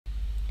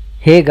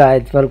Hey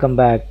guys, welcome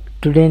back.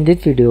 Today in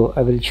this video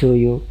I will show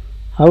you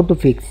how to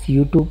fix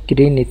YouTube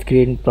green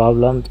screen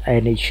problems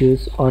and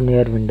issues on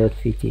your Windows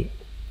PC.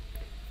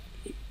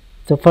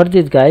 So for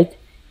this guys,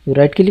 you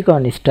right click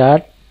on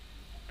Start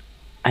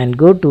and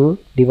go to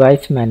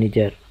Device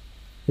Manager.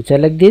 So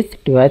select this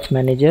Device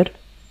Manager.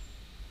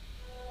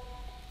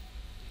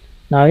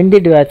 Now in the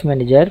Device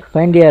Manager,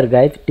 find here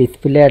guys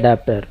Display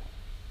Adapter.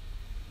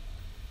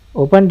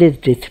 Open this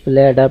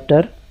Display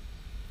Adapter.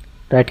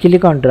 Right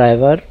click on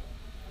Driver.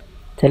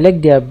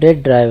 Select the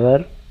update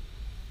driver,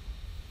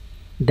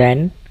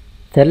 then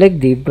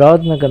select the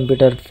browse my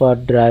computer for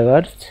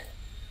drivers.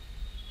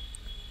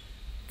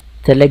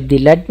 Select the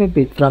let me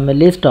pick from a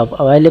list of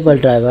available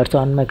drivers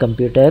on my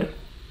computer.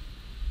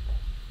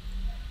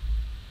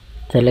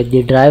 Select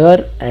the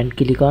driver and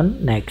click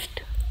on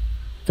next.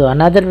 So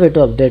another way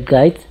to update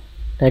guys,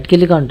 right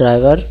click on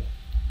driver,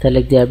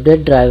 select the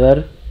update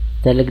driver,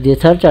 select the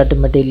search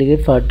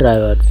automatically for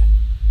drivers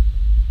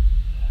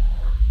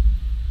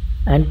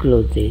and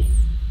close this.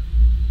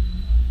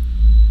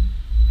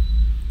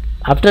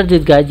 After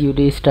this guys, you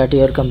restart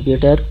your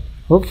computer.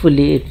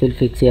 Hopefully it will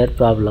fix your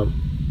problem.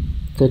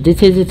 So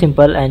this is a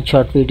simple and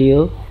short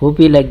video.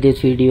 Hope you like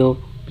this video.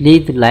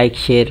 Please like,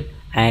 share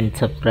and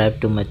subscribe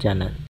to my channel.